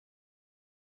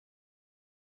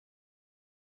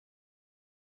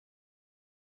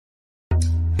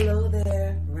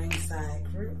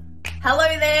Hello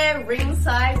there,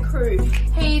 Ringside Crew.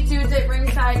 Hey dudes at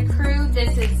Ringside Crew,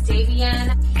 this is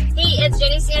Davian. Hey, it's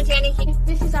Jenny Santana.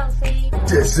 This is Elsie.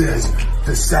 This is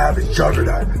the Savage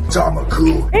Juggernaut,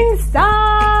 Tamaku. Inside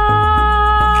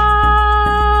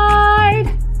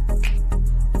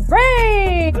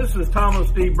Ring! This is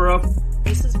Thomas D. Bruff.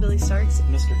 This is Billy Starks.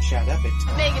 Mr. Chad Epic.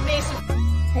 Megan Mason.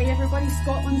 Hey everybody,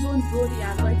 Scotland's own Brody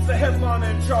Adler. The headliner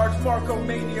in charge, Marco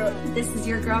Mania. This is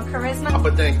your girl Charisma.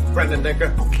 Papa Dink, Brendan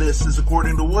Dinker. This is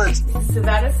According to Woods.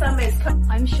 Savannah Summers.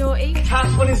 I'm Shorty.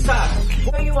 Task One is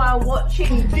Task. You are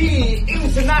watching The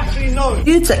internationally known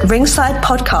Dudes at Ringside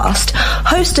podcast,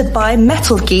 hosted by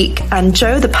Metal Geek and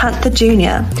Joe the Panther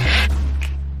Jr.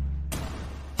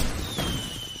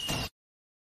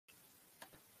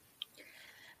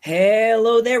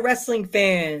 Hello there, wrestling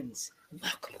fans.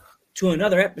 Welcome to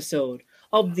another episode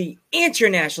of the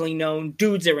internationally known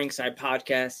Dudes at Ringside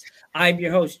podcast. I'm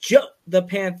your host, Joe the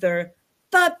Panther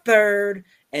the Third,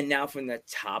 and now from the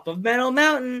top of Metal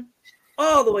Mountain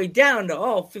all the way down to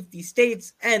all 50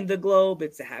 states and the globe,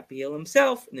 it's the Happy Hill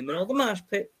himself in the middle of the mosh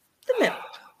pit, the Metal.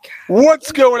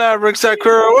 What's going on, Ringside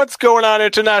Crew? What's going on,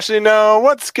 internationally known?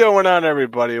 What's going on,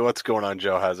 everybody? What's going on,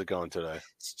 Joe? How's it going today?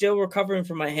 Still recovering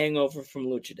from my hangover from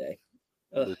Lucha Day.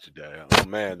 Lucha Day. Oh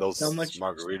man, those So much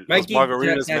margaritas, Mikey, those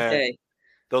margaritas, that man. day.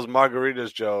 Those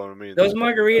margaritas, Joe. I mean, Those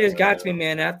margaritas got to me,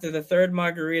 man. After the third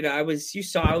margarita, I was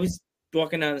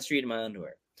walking down the street in my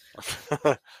underwear.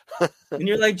 And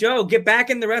you're like, Joe, get back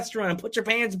in the restaurant and put your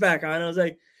pants back on. I was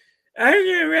like, I'm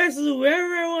gonna wrestle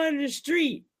wherever I want in the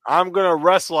street. I'm gonna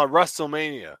wrestle at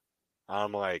WrestleMania.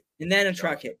 I'm like, And then a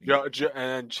truck hit me. Joe,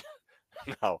 and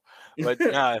then no, but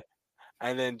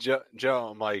and then Joe,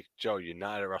 I'm like, Joe, you're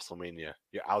not at WrestleMania.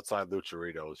 You're outside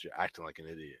Lucharitos. You're acting like an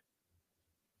idiot.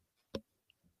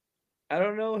 I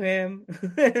don't know him.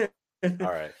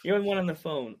 All right, You're the one on the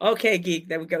phone. Okay, geek.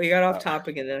 That we got off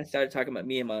topic, and then I started talking about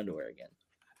me and my underwear again.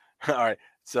 all right.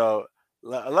 So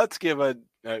let's give a.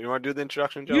 You want to do the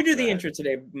introduction, Joe? You do the intro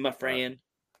today, my friend.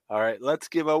 All right, let's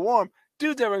give a warm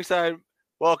Dudes at Ringside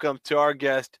welcome to our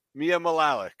guest, Mia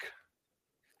Malalik.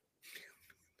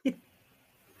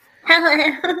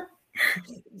 Hello.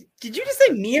 Did you just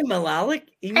say Mia Malalik?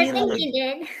 I think you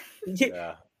did.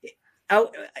 Yeah.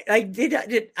 I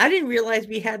didn't realize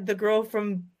we had the girl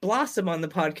from Blossom on the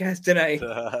podcast tonight.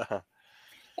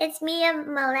 It's Mia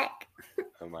Malek.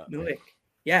 Malik.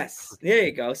 Yes, there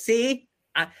you go. See,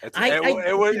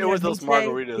 it was those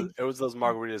margaritas. It was those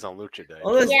margaritas on Lucha Day.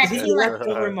 Oh, those Yes.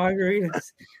 leftover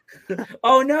margaritas.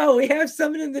 Oh no, we have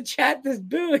someone in the chat that's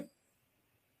booing.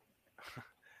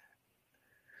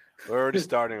 We're already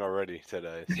starting already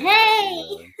today. So,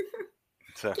 Hey!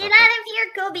 so- Get out of here,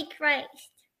 Kobe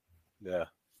Christ. yeah.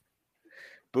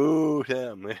 Boo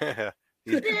him. Yeah.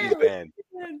 He's banned.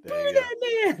 There you go.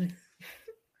 That man.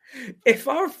 If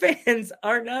our fans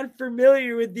are not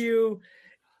familiar with you,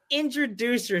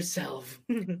 introduce yourself.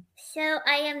 So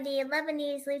I am the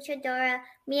Lebanese luchadora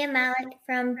Mia Malik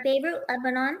from Beirut,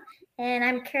 Lebanon, and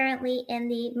I'm currently in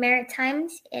the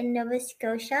Maritimes in Nova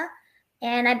Scotia.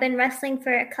 And I've been wrestling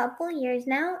for a couple years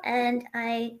now, and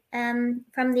I am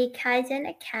from the Kaizen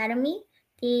Academy,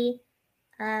 the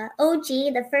OG,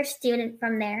 the first student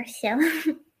from there. So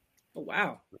Oh,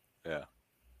 wow. Yeah.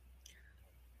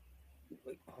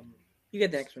 You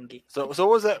get the next one, geek. So what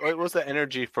was that? What was the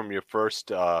energy from your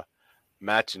first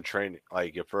match in training?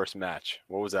 Like your first match?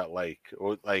 What was that like?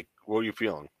 What were you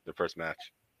feeling the first match?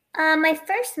 my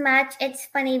first match, it's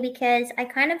funny because I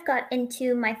kind of got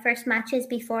into my first matches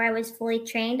before I was fully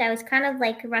trained. I was kind of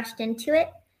like rushed into it.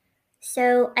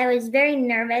 So I was very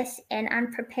nervous and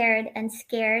unprepared and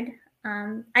scared.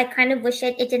 I kind of wish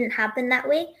it didn't happen that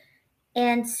way.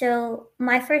 And so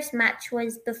my first match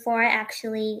was before I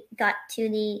actually got to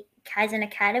the Kaizen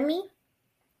Academy.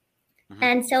 Mm-hmm.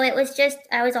 And so it was just,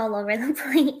 I was all over the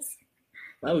place.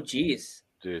 Oh, geez.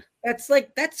 Dude.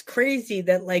 That's crazy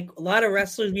that like a lot of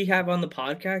wrestlers we have on the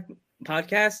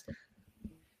podcast,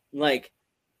 like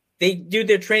they do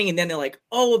their training and then they're like,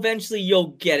 oh, eventually you'll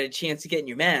get a chance to get in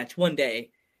your match one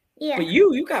day. Yeah. But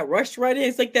you got rushed right in.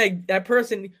 It's like that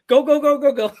person, go.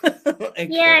 Like,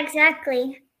 Yeah,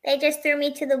 exactly. They just threw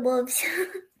me to the wolves.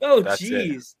 Oh, That's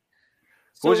jeez.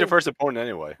 Who was your first opponent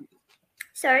anyway?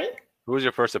 Sorry? Who was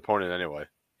your first opponent anyway?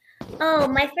 Oh,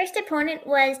 my first opponent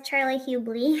was Charlie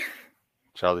Hubley.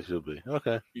 Charlie Hubley.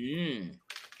 Okay.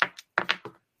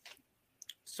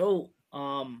 So,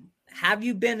 have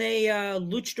you been a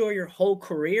luchador your whole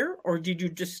career, or did you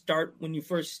just start when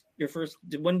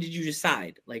when did you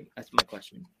decide? Like, that's my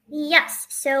question. Yes.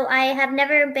 So I have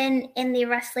never been in the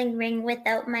wrestling ring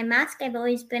without my mask. I've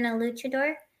always been a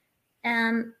luchador.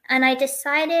 And I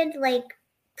decided like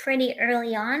pretty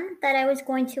early on that I was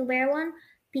going to wear one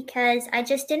because I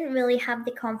just didn't really have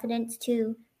the confidence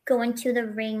to go into the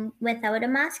ring without a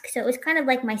mask. So it was kind of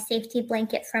like my safety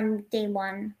blanket from day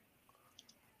one.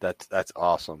 That's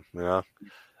awesome. Yeah.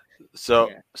 So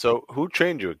who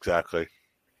trained you exactly?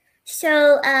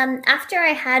 So after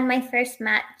I had my first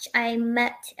match, I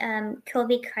met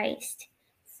Kobe Christ.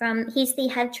 He's the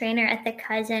head trainer at the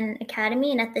Cousin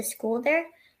Academy and at the school there.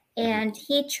 And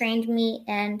he trained me,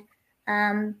 and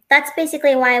that's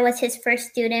basically why I was his first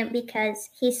student, because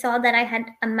he saw that I had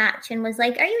a match and was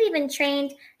like, "Are you even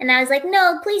trained?" And I was like,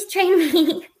 "No, please train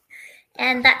me."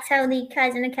 And that's how the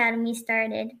Cousin Academy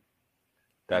started.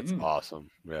 That's awesome.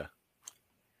 Yeah.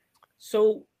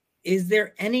 So is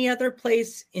there any other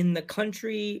place in the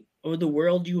country or the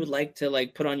world you would like to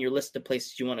put on your list of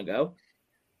places you want to go?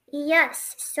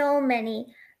 Yes, so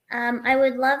many. I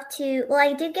would love to. Well,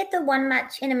 I did get the one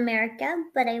match in America,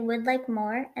 but I would like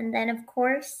more. And then, of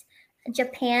course,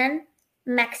 Japan,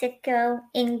 Mexico,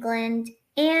 England,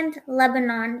 and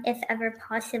Lebanon, if ever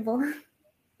possible.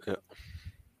 Yeah.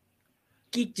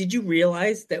 Geek, did you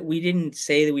realize that we didn't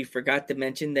say that we forgot to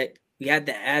mention that we had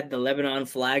to add the Lebanon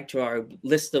flag to our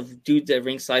list of dudes at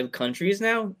ringside countries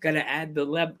now? Got to add the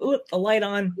light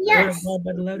on. Yes.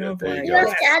 By the Lebanon flag. You have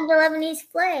to add the Lebanese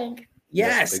flag.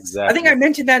 Yes, exactly. I think I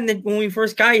mentioned that when we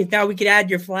first got you. Now we could add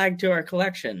your flag to our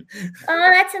collection. Oh,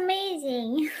 that's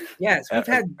amazing. Yes, we've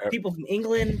had people from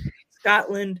England,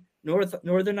 Scotland,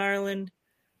 Northern Ireland,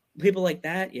 people like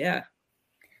that. Yeah.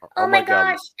 Oh my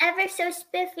gosh, ever so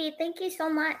spiffy. Thank you so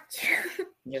much.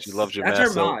 Yes, she loves your that's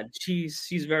mask. Our mod.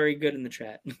 She's very good in the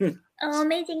chat. Oh,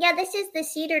 amazing. Yeah, this is the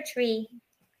cedar tree.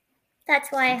 That's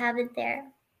why I have it there.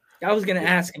 I was gonna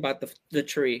ask about the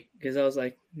tree because I was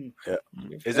like, yeah.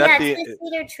 Is that it's the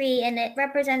cedar tree, and it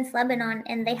represents Lebanon,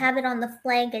 and they have it on the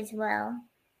flag as well.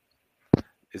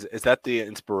 Is that the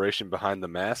inspiration behind the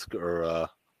mask, or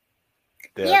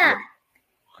yeah?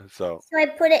 So I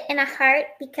put it in a heart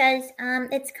because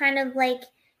it's kind of like,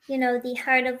 the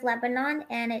heart of Lebanon,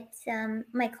 and it's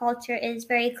my culture is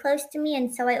very close to me,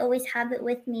 and so I always have it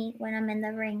with me when I'm in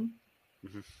the ring.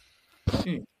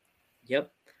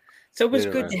 Yep. So it was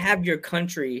good to have your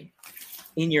country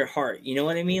in your heart. You know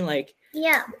what I mean?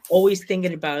 Yeah. Always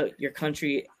thinking about your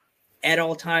country at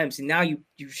all times, and now you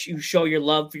show your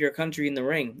love for your country in the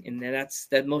ring, and that's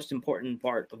the most important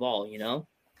part of all.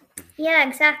 Yeah,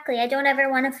 exactly. I don't ever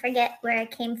want to forget where I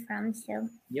came from. So.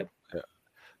 Yep.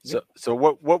 Yeah. So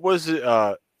what was it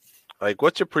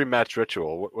what's your pre-match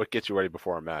ritual? What gets you ready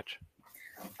before a match?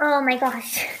 Oh my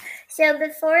gosh. So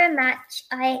before a match,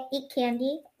 I eat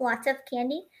candy, lots of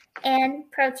candy, and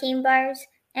protein bars,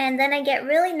 and then I get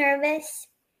really nervous,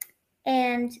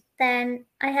 and then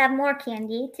I have more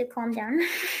candy to calm down.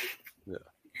 Yeah.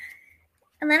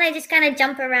 And then I just kind of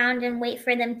jump around and wait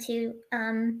for them to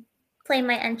play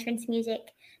my entrance music.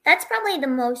 That's probably the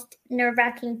most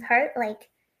nerve-wracking part,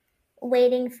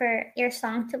 waiting for your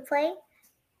song to play.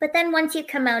 But then once you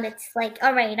come out, it's like,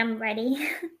 all right, I'm ready.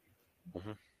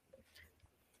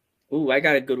 Ooh, I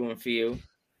got a good one for you.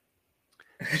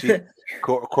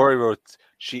 Corey wrote,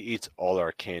 she eats all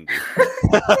our candy.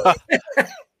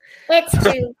 It's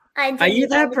true. Are you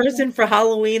that person for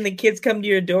Halloween? The kids come to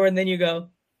your door and then you go,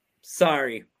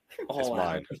 sorry. It's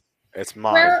mine. It's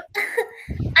mine. Well,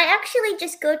 I actually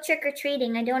just go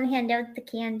trick-or-treating. I don't hand out the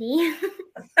candy.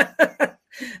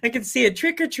 I can see a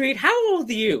trick-or-treat. How old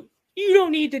are you? You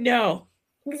don't need to know.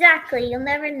 Exactly. You'll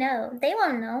never know. They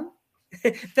won't know.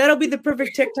 That'll be the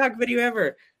perfect TikTok video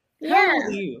ever. Yeah. How old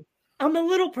are you? I'm a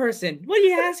little person. What are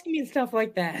you asking me and stuff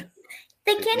like that?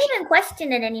 They can't even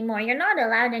question it anymore. You're not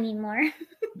allowed anymore.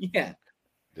 Yeah.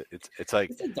 It's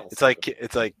like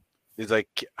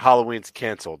Halloween's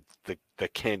canceled. The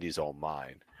candy's all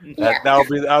mine.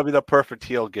 That'll be the perfect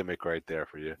heel gimmick right there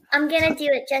for you. I'm gonna do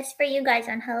it just for you guys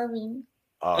on Halloween.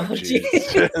 Oh,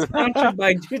 jeez. Sponsored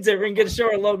by Dudes at Ring. Get to show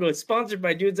our logo. Sponsored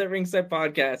by Dudes at Ringside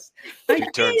Podcast.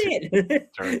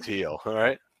 Turn heel. All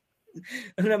right.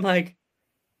 And I'm like,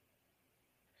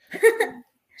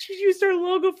 she used our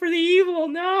logo for the evil.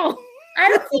 No. I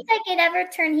don't think I could ever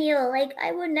turn heel.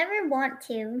 I would never want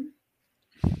to.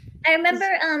 I remember,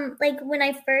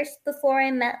 when before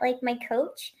I met, my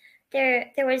coach,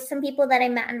 there was some people that I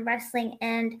met in wrestling,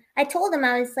 and I told them,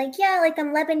 I was like, yeah,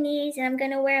 I'm Lebanese, and I'm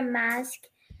going to wear a mask.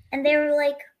 And they were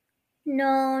like,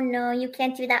 no, you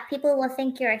can't do that. People will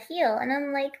think you're a heel. And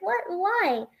I'm like, what?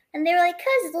 Why? And they were like,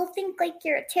 because they'll think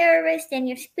you're a terrorist and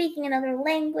you're speaking another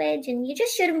language and you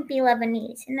just shouldn't be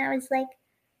Lebanese. And I was like,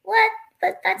 what?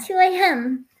 But that's who I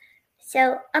am.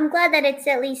 So I'm glad that it's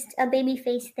at least a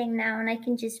babyface thing now and I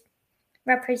can just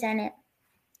represent it.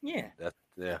 Yeah.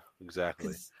 Yeah,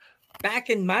 exactly. back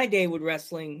in my day with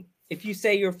wrestling, if you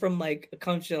say you're from like a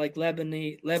country like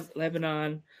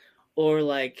Lebanon or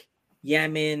like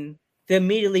Yemen, they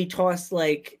immediately toss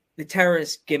like the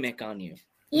terrorist gimmick on you.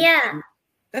 Yeah.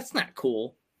 That's not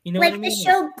cool. You know like what I mean?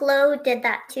 The show Glow did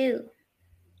that too.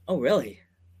 Oh, really?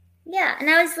 Yeah. And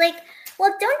I was like,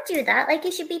 well, don't do that. Like,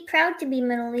 you should be proud to be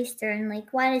Middle Eastern. Like,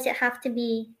 why does it have to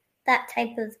be that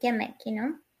type of gimmick, you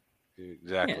know?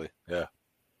 Exactly. Yeah.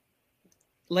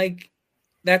 Like,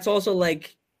 that's also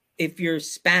like, if you're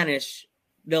Spanish,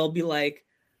 they'll be like,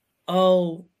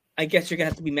 oh, I guess you're going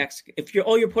to have to be Mexican. If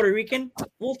you're Puerto Rican,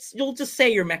 you'll just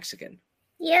say you're Mexican.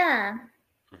 Yeah.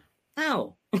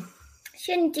 Oh.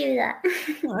 Shouldn't do that.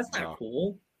 No, that's not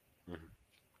cool.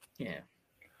 Yeah.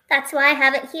 That's why I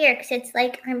have it here, because it's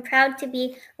like, I'm proud to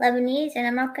be Lebanese and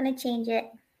I'm not going to change it.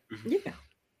 Yeah.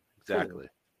 Exactly.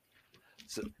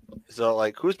 So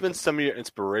like, who's been some of your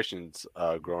inspirations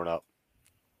growing up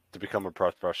to become a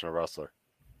professional wrestler?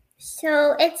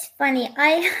 So it's funny.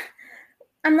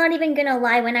 I'm not even going to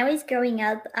lie. When I was growing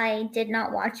up, I did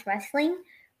not watch wrestling.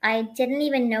 I didn't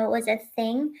even know it was a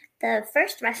thing. The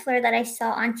first wrestler that I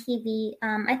saw on TV,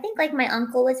 I think like my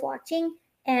uncle was watching,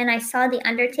 and I saw The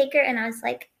Undertaker, and I was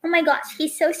like, oh my gosh,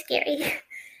 he's so scary.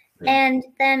 Yeah. And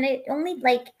then it only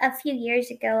like a few years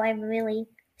ago, I really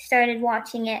started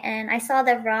watching it, and I saw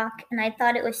The Rock, and I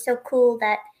thought it was so cool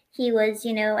that he was,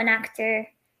 you know, an actor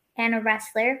and a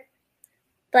wrestler.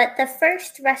 But the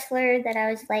first wrestler that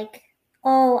I was like,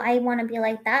 oh, I want to be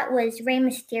like that was Rey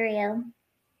Mysterio.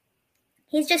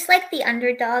 He's just like the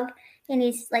underdog, and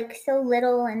he's like so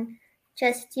little, and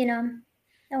just, you know,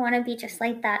 I want to be just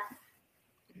like that.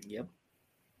 Yep.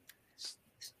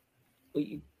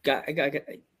 Wait,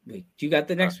 you got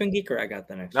the next one, Geek, or I got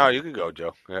the next one? No, you can go,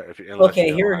 Joe.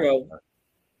 Okay, here we go.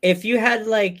 If you had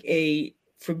like a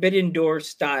Forbidden Door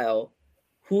style,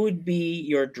 who would be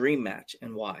your dream match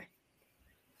and why?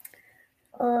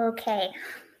 Okay.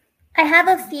 I have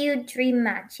a few dream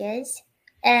matches,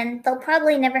 and they'll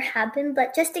probably never happen,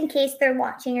 but just in case they're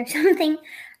watching or something,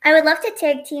 I would love to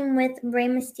tag team with Rey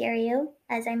Mysterio,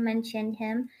 as I mentioned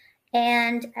him,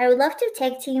 and I would love to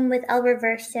tag team with El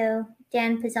Reverso,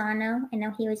 Dan Pisano. I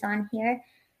know he was on here.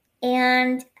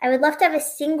 And I would love to have a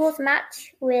singles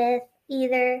match with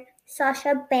either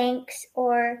Sasha Banks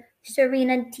or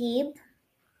Serena Deeb.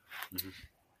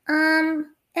 And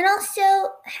also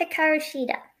Hikaru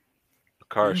Shida.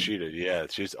 Hikaru Shida, yeah,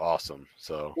 she's awesome.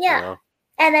 So yeah, you know,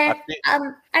 and then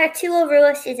Arturo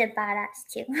Ruiz is a badass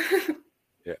too.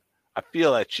 Yeah, I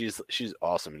feel like she's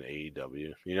awesome in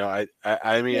AEW. You know,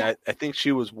 I mean, yeah. I think she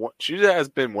has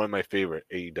been one of my favorite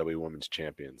AEW women's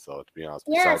champions. So to be honest,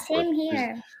 yeah, same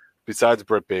here. Besides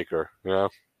Britt Baker, you know,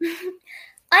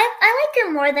 I like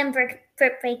her more than Britt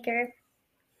Baker.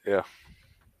 Yeah,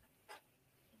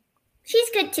 she's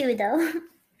good too, though.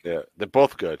 Yeah, they're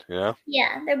both good, you know?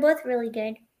 Yeah, they're both really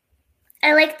good.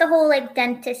 I like the whole, like,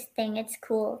 dentist thing. It's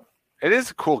cool. It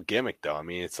is a cool gimmick, though. I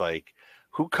mean, it's like,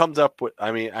 who comes up with...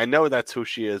 I mean, I know that's who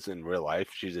she is in real life.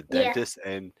 She's a dentist,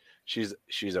 and she's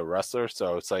a wrestler,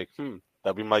 so it's like,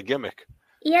 that'll be my gimmick.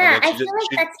 Yeah, I feel like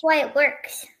that's why it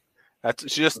works.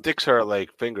 She just sticks her,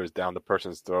 like, fingers down the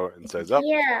person's throat and says, oh.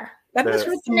 Yeah. That must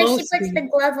hurt the most. She puts the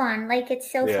glove on. Like,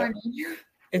 it's so funny.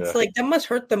 It's like that must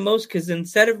hurt the most because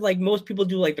instead of like most people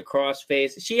do like the cross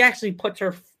face, she actually puts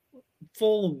her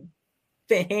full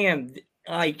hand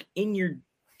like in your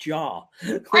jaw.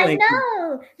 I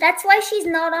know. That's why she's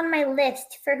not on my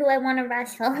list for who I want to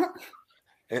wrestle.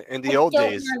 In the old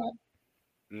days,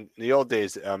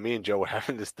 me and Joe were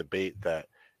having this debate that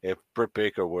if Britt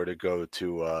Baker were to go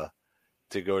to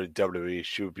WWE,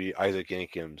 she would be Isaac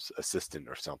Yankim's assistant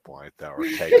or something like that, or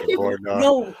tag team or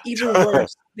no, even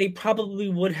worse. They probably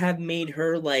would have made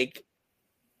her like,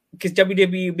 because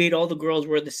WWE made all the girls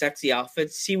wear the sexy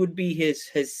outfits. She would be his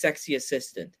sexy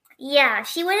assistant. Yeah,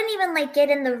 she wouldn't even like get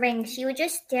in the ring. She would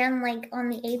just stand like on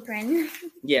the apron.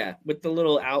 Yeah, with the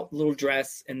little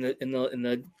dress and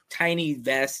the tiny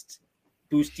vest,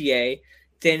 bustier,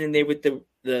 standing there with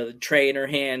the tray in her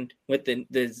hand with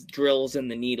the drills and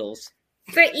the needles.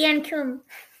 For Ian Coom.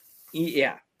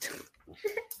 Yeah.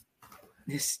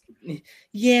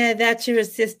 Yeah, that's your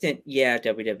assistant. Yeah,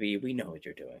 WWE, we know what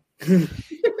you're doing.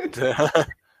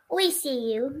 We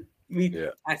see you.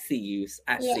 I see you.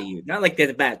 See you. Not like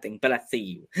that's a bad thing, but I see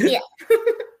you. Yeah.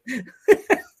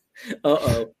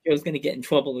 Uh-oh. Joe's going to get in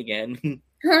trouble again.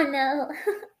 Oh, no.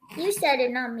 You said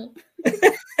it, not me.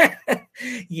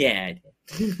 Yeah, I did.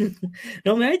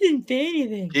 No, I didn't say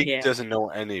anything. Geek doesn't know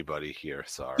anybody here,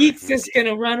 sorry. Geek's just going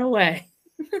to run away.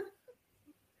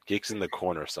 Geek's in the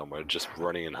corner somewhere, just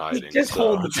running and hiding. Just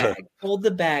hold the bag. Hold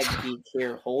the bag, Geek.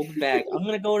 Here, hold the bag. I'm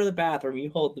going to go to the bathroom.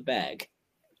 You hold the bag.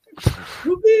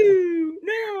 Woo-hoo!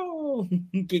 No.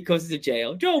 Geek goes to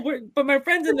jail. Joe, but my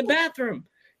friend's in the bathroom.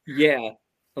 Yeah,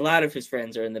 a lot of his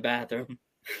friends are in the bathroom.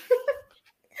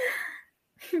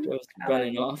 Joe's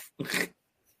running off.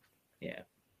 Yeah.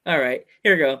 All right.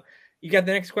 Here we go. You got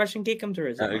the next question, Geekums, or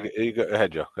is it? You go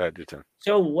ahead, Joe. Go ahead, your turn.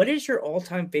 So, what is your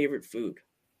all-time favorite food?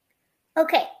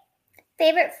 Okay,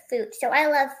 favorite food. So I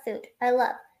love food. I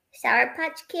love Sour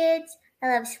Patch Kids.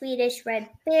 I love Swedish red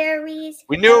berries.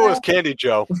 We knew it was candy,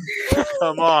 Joe.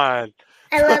 Come on.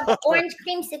 I love orange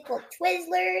creamsicle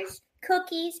Twizzlers,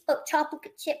 cookies, chocolate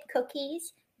chip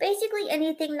cookies. Basically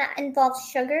anything that involves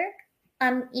sugar,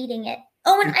 I'm eating it.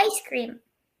 Oh, and ice cream.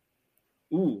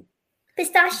 Ooh.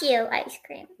 Pistachio ice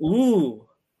cream. Ooh.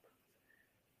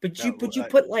 Would you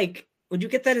put like, would you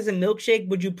get that as a milkshake?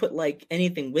 Would you put like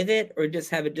anything with it, or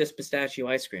just have it just pistachio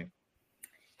ice cream?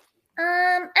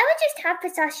 I would just have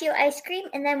pistachio ice cream,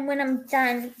 and then when I'm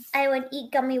done, I would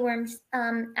eat gummy worms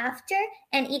after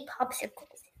and eat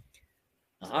popsicles.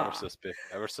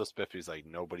 Ever so spiffy's like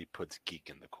nobody puts Geek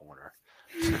in the corner.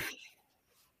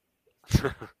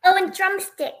 Oh, and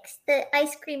drumsticks, the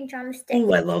ice cream drumsticks.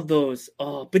 Oh, I love those.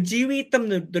 Oh, but do you eat them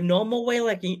the normal way,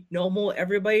 like normal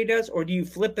everybody does, or do you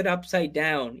flip it upside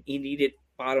down and eat it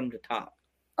bottom to top?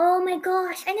 Oh my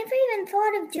gosh, I never even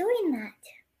thought of doing that.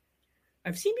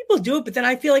 I've seen people do it, but then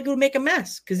I feel like it would make a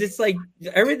mess because it's like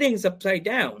everything's upside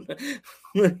down.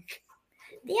 Yeah,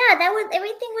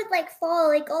 everything would like fall,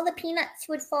 like all the peanuts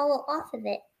would fall off of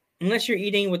it. Unless you're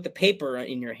eating with the paper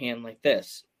in your hand like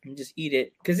this. And just eat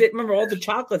it. Because remember, all the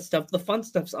chocolate stuff, the fun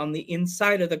stuff's on the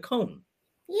inside of the cone.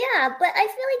 Yeah, but I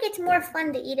feel like it's more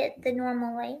fun to eat it the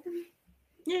normal way.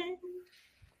 Yeah.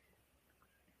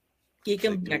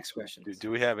 Geekum, next question.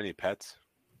 Do we have any pets?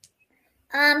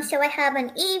 So I have an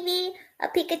Eevee, a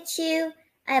Pikachu.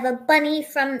 I have a bunny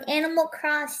from Animal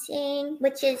Crossing,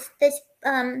 which is this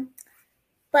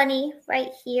bunny right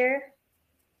here.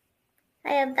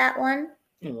 I have that one.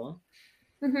 Oh.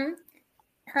 Mm-hmm.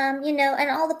 And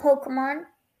all the Pokemon.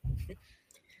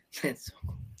 That's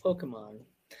Pokemon.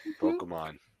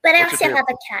 Pokemon. But I also have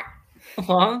a cat.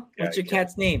 Huh? What's your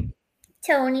cat's name?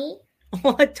 Tony.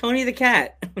 What? Tony the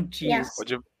cat? Oh, jeez. Yeah.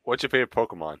 What's your favorite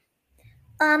Pokemon?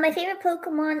 My favorite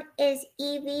Pokemon is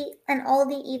Eevee and all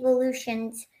the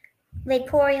evolutions.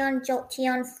 Vaporeon,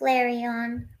 Jolteon,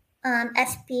 Flareon,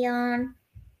 Espeon,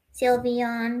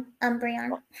 Sylveon,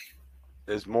 Umbreon.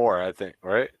 There's more, I think,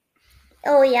 right?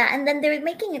 Oh yeah, and then they're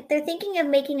thinking of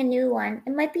making a new one.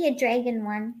 It might be a dragon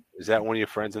one. Is that one of your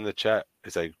friends in the chat?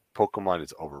 It's like Pokemon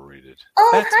is overrated. Oh,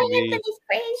 That's hi me. Anthony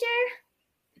Frazier.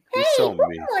 Hey, so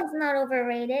Pokemon's not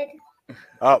overrated.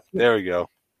 Oh, there we go.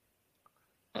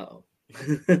 Oh.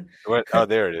 Oh,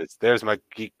 there it is. There's my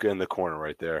Geek in the corner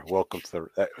right there. Welcome to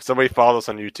somebody follow us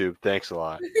on YouTube. Thanks a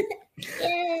lot.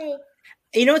 Yay.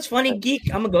 You know what's funny,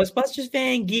 Geek? I'm a Ghostbusters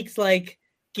fan. Geek's like,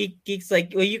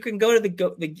 well, you can go to the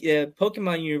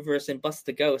Pokemon universe and bust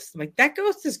the ghost. I'm like, that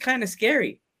ghost is kind of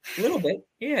scary. A little bit,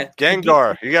 yeah.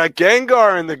 Gengar. You got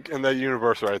Gengar in the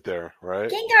universe right there, right?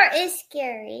 Gengar is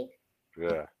scary.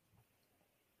 Yeah.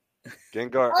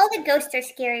 Gengar. All the ghosts are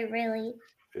scary, really.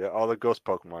 Yeah, all the ghost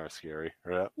Pokemon are scary.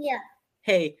 Right? Yeah.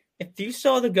 Hey, if you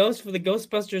saw the ghost for the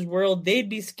Ghostbusters world, they'd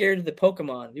be scared of the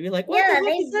Pokemon. You'd be like, what the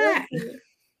heck is that?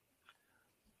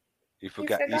 You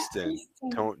forgot Easton.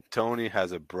 Tony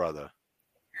has a brother.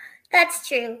 That's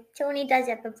true. Tony does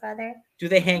have a brother. Do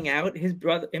they hang out, him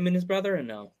and his brother, or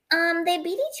no? They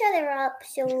beat each other up,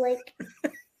 so like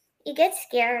it gets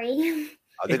scary.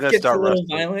 Are they gonna start wrestling?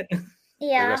 Violent.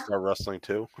 Yeah. They're gonna start wrestling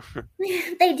too.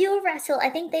 They do wrestle. I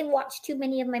think they watched too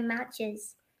many of my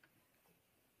matches.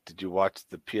 Did you watch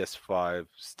the PS5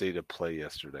 State of Play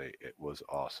yesterday? It was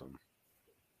awesome.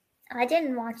 I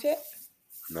didn't watch it.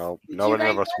 No, none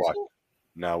of us watched it.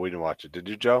 No, we didn't watch it. Did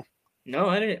you, Joe? No,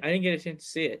 I didn't get a chance to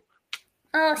see it.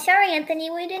 Oh, sorry, Anthony.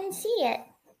 We didn't see it.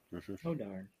 Oh,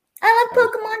 darn. I love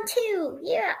Pokemon too.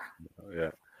 Yeah.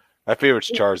 Yeah. My favorite's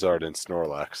Charizard and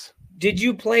Snorlax. Did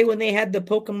you play when they had the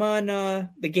Pokemon,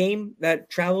 the game, that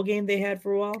travel game they had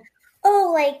for a while?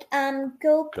 Oh, like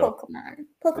Go Pokemon.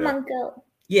 Pokemon Go.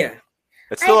 Yeah.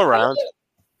 It's still around.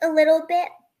 A little bit,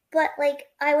 but like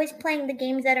I was playing the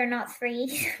games that are not free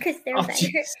because they're better.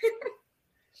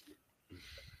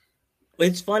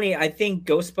 It's funny. I think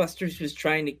Ghostbusters was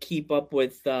trying to keep up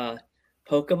with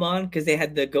Pokemon because they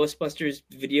had the Ghostbusters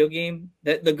video game,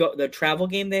 the travel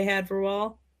game they had for a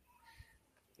while.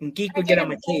 And Geek would get on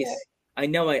my case. I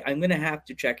know I'm gonna have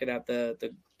to check it out.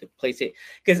 The PlayStation,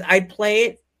 because I'd play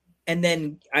it and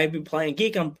then I'd be playing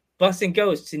Geek. I'm busting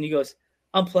ghosts, and he goes,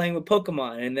 "I'm playing with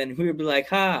Pokemon," and then we would be like,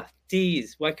 "Ha,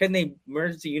 geez, why couldn't they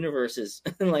merge the universes?"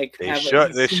 And like they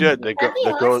should. They should. That'd be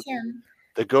awesome.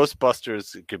 the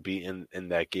Ghostbusters could be in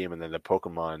that game, and then the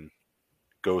Pokemon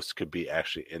Ghost could be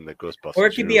actually in the Ghostbusters. Or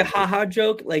it could be a haha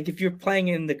joke. Like if you're playing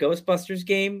in the Ghostbusters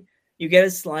game, you get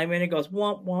a slime and it goes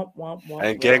womp womp womp womp.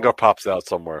 And Gengar pops out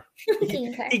somewhere.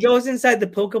 He goes inside the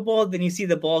Pokeball, then you see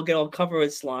the ball get all covered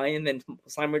with slime, and then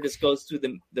Slimer just goes through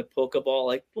the Pokeball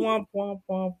like womp womp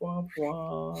womp womp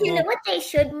womp. You know what they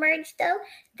should merge though?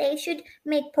 They should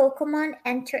make Pokemon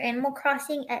enter Animal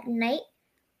Crossing at night.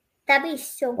 That'd be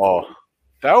so cool. Oh,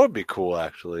 that would be cool,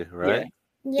 actually, right?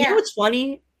 Yeah. You know what's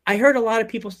funny? I heard a lot of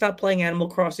people stop playing Animal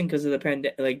Crossing because of the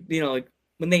pandemic. Like, you know, like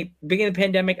when they began the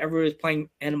pandemic, everyone was playing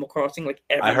Animal Crossing. Like,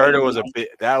 I heard it was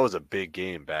that was a big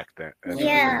game back then.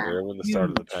 Yeah. When the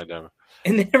start of the pandemic.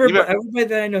 And then everybody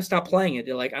that I know stopped playing it.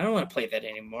 They're like, I don't want to play that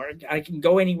anymore. I can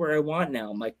go anywhere I want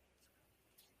now. I'm like,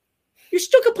 you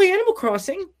still can play Animal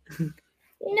Crossing.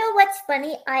 You know what's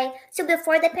funny? So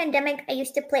before the pandemic, I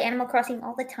used to play Animal Crossing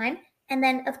all the time. And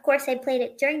then, of course, I played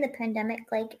it during the pandemic.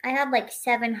 Like, I have like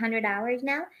 700 hours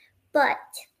now. But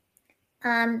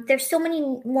there's so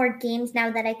many more games now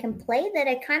that I can play that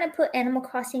I kind of put Animal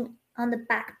Crossing on the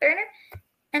back burner.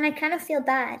 And I kind of feel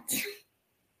bad.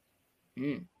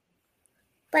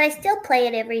 But I still play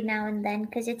it every now and then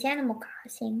because it's Animal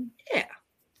Crossing. Yeah.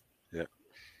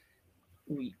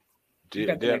 Do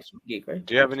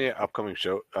you have any upcoming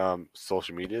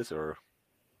social medias or?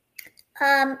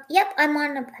 Yep, I'm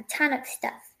on a ton of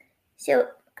stuff. So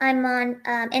I'm on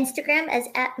Instagram as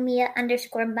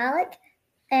 @Mia_Malik.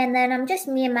 And then I'm just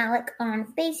Mia Malik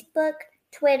on Facebook,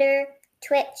 Twitter,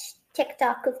 Twitch,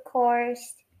 TikTok, of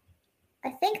course. I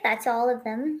think that's all of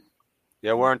them.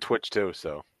 Yeah, we're on Twitch too,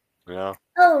 so, you know.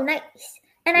 Oh, nice.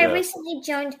 And I recently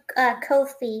joined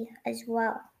Ko-fi as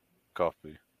well.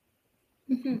 Ko-fi.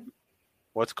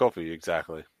 What's Ko-fi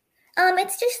exactly?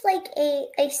 It's just like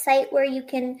a site where you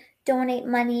can donate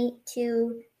money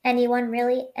to anyone,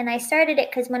 really. And I started it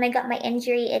because when I got my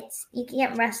injury, you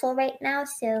can't wrestle right now,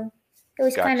 so it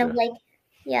was kind of like,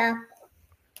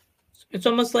 It's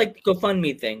almost like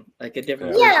GoFundMe thing, like a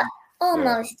different. Yeah,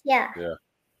 almost, yeah. Yeah,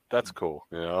 that's cool.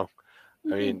 You know,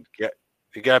 I mean,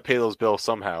 you gotta pay those bills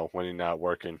somehow when you're not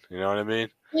working. You know what I mean?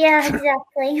 Yeah,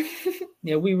 exactly.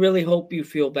 Yeah, we really hope you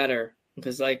feel better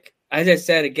because, like, as I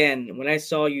said again, when I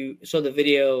saw the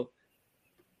video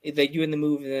that you in the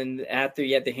movie, and after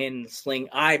you had the hand in the sling,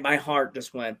 my heart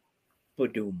just went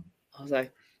ba-doom. I was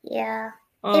like, yeah.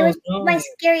 Oh, it was my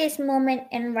scariest moment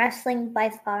in wrestling by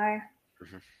far.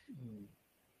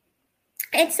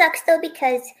 It sucks though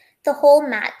because the whole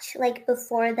match, like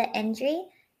before the injury,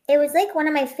 it was like one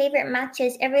of my favorite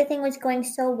matches. Everything was going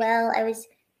so well. I was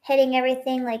hitting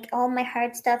everything, like all my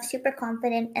hard stuff, super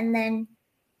confident, and then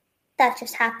that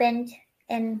just happened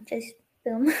and just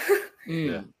boom.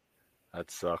 Yeah, that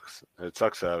sucks. It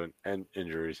sucks having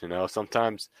injuries. You know,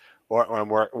 sometimes. Or when I'm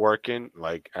working,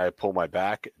 like I pull my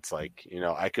back, it's like, you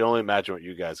know, I can only imagine what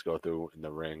you guys go through in the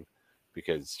ring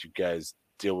because you guys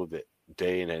deal with it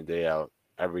day in and day out.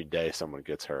 Every day someone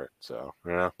gets hurt. So,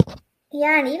 you know?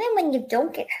 Yeah, and even when you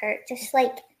don't get hurt, just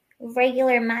like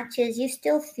regular matches, you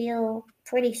still feel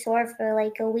pretty sore for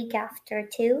like a week after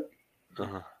too.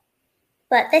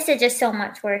 But this is just so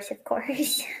much worse, of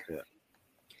course.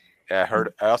 Yeah,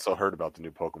 I also heard about the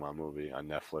new Pokemon movie on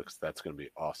Netflix. That's going to be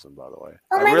awesome, by the way.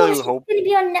 Oh my gosh, it's going to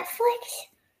be on Netflix?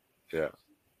 Yeah.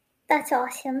 That's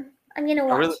awesome. I'm going to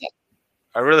watch it.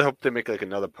 I really hope they make like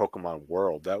another Pokemon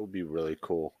world. That would be really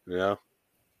cool, you know?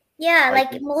 Yeah,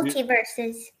 like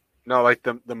multiverses. No, like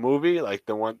the movie, like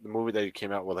the movie that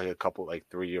came out with like a couple, like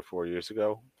 3 or 4 years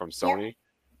ago from Sony. Yeah.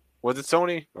 Was it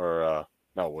Sony or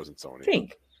no, it wasn't Sony. I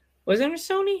think. Wasn't it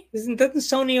Sony? Doesn't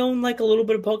Sony own like a little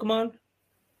bit of Pokemon?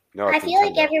 No, I feel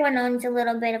like everyone owns a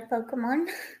little bit of Pokemon.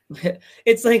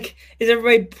 It's like, is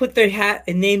everybody put their hat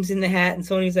and names in the hat, and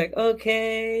Sony's like,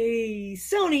 okay,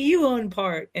 Sony, you own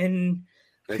part, and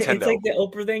Nintendo. It's like the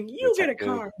Oprah thing. You get a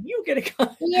car. You get a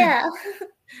car. Yeah.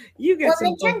 You get.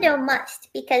 Well, Nintendo must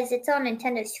because it's on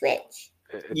Nintendo Switch.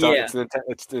 It's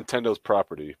Nintendo's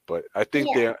property, but I think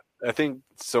I think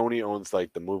Sony owns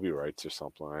like the movie rights or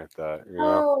something like that. You know?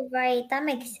 Oh, right, that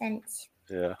makes sense.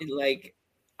 Yeah. Like,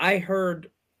 I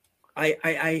heard.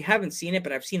 I haven't seen it,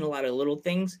 but I've seen a lot of little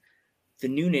things. The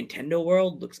new Nintendo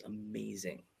World looks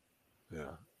amazing.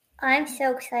 Yeah. I'm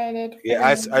so excited.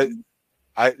 Yeah,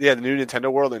 the new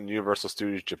Nintendo World in Universal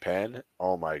Studios Japan.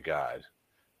 Oh my god.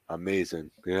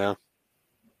 Amazing. You know?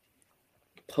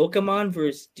 Pokemon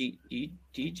versus Digi?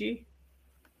 Digi?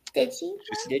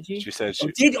 She said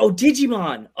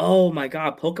Digimon. Oh my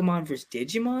god, Pokemon versus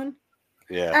Digimon?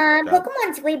 Yeah.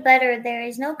 Pokemon's way better. There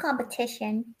is no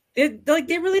competition. They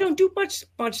really don't do much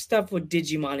stuff with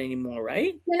Digimon anymore,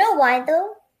 right? You know why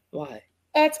though? Why?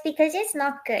 It's because it's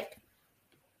not good.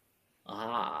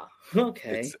 Ah,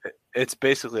 okay. It's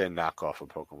basically a knockoff of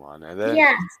Pokemon, and then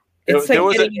Yeah. It's there like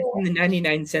was getting it from the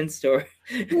 99-cent store.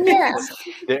 Yeah.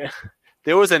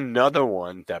 there was another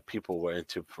one that people were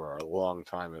into for a long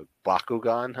time.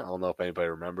 Bakugan. I don't know if anybody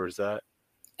remembers that.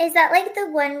 Is that like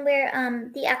the one where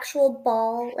the actual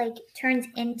ball like turns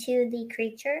into the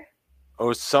creature?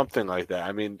 Or something like that.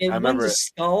 I mean, I remember One's a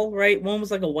skull, right? One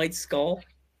was like a white skull.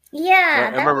 Yeah,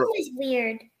 I that remember- one was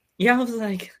weird. Yeah, I was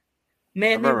like,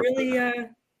 man, remember-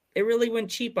 it really went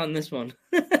cheap on this one.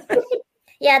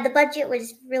 Yeah, the budget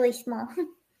was really small.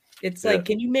 It's Yeah. like,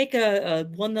 can you make a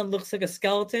one that looks like a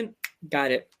skeleton?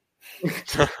 Got it.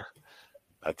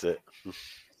 that's it.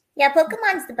 Yeah,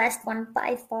 Pokemon's the best one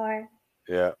by far.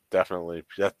 Yeah, definitely.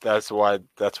 That's why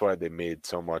they made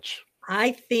so much.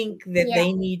 I think that Yeah.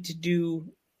 they need to do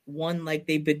one like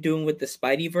they've been doing with the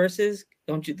Spideyverses.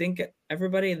 Don't you think,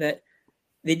 everybody, that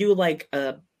they do like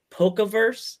a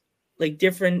Pokeverse, like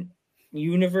different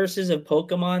universes of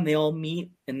Pokemon? They all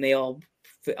meet and they all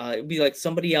it'd be like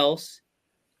somebody else.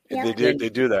 Yeah. They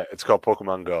do that. It's called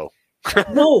Pokemon Go.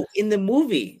 No, in the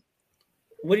movie.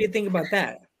 What do you think about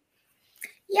that?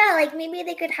 Yeah, like maybe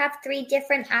they could have 3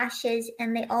 different Ashes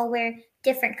and they all wear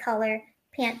different color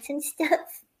pants and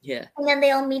stuff. Yeah. And then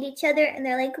they all meet each other and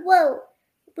they're like, whoa,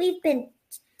 we've been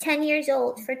 10 years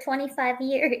old for 25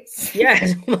 years.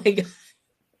 Yes. Oh my God.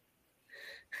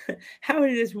 How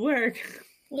did this work?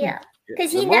 Yeah.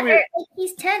 Because The he movie- never, like,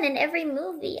 he's 10 in every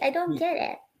movie. I don't get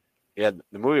it. Yeah,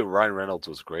 the movie with Ryan Reynolds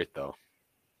was great though.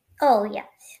 Oh, yes.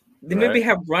 They Right. maybe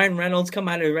have Ryan Reynolds come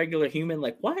out as a regular human,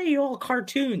 like, why are you all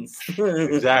cartoons?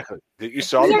 Exactly. You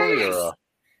saw the movie? Or,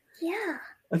 Yeah.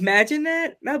 Imagine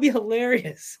that. That'd be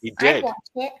hilarious. he I'd did. watch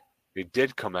it. He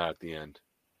did come out at the end.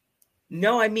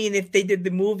 No, I mean if they did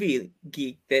the movie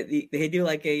Geek that they do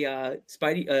like a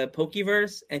Spidey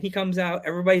Pokeverse, and he comes out,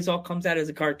 everybody's all comes out as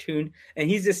a cartoon, and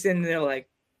he's just sitting there like,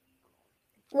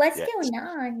 What's Yeah. going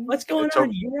on? what's going Tom-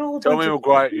 on? You're all a Tobey bunch of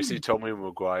Maguire. You cartoons." see Tobey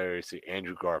Maguire. You see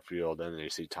Andrew Garfield, and then you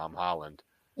see Tom Holland,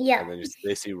 Yeah. and then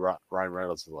they see Ryan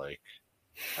Reynolds like,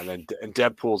 and then and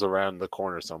Deadpool's around the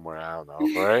corner somewhere. I don't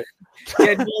know, right?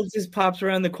 Deadpool just pops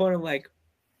around the corner like,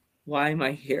 why am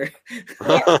I here?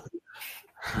 That'd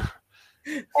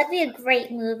be a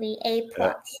great movie. A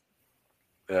plus.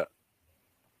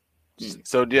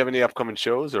 So, do you have any upcoming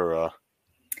shows or?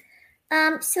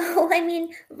 So I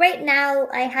mean, right now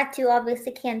I had to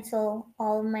obviously cancel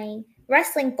all of my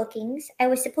wrestling bookings. I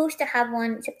was supposed to have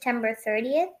one September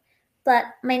 30th, but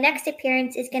my next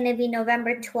appearance is going to be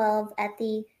November 12th at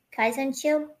the Kaizen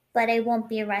show, but I won't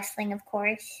be wrestling, of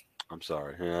course. I'm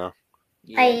sorry. Yeah.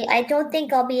 I don't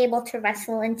think I'll be able to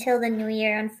wrestle until the new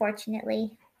year,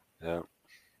 unfortunately. Yeah.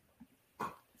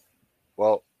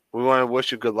 Well, we want to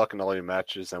wish you good luck in all your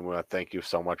matches, and we want to thank you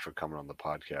so much for coming on the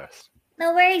podcast.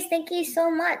 No worries. Thank you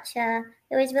so much. It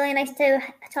was really nice to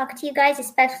talk to you guys,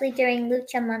 especially during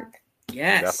Lucha Month.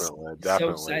 Yes. Definitely. So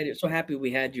excited. So happy we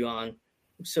had you on. It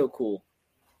was so cool.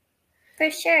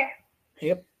 For sure.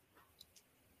 Yep.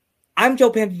 I'm Joe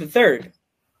Panther III.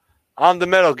 I'm the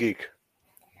Metal Geek.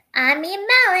 I'm Ian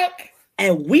Malik.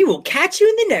 And we will catch you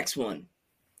in the next one.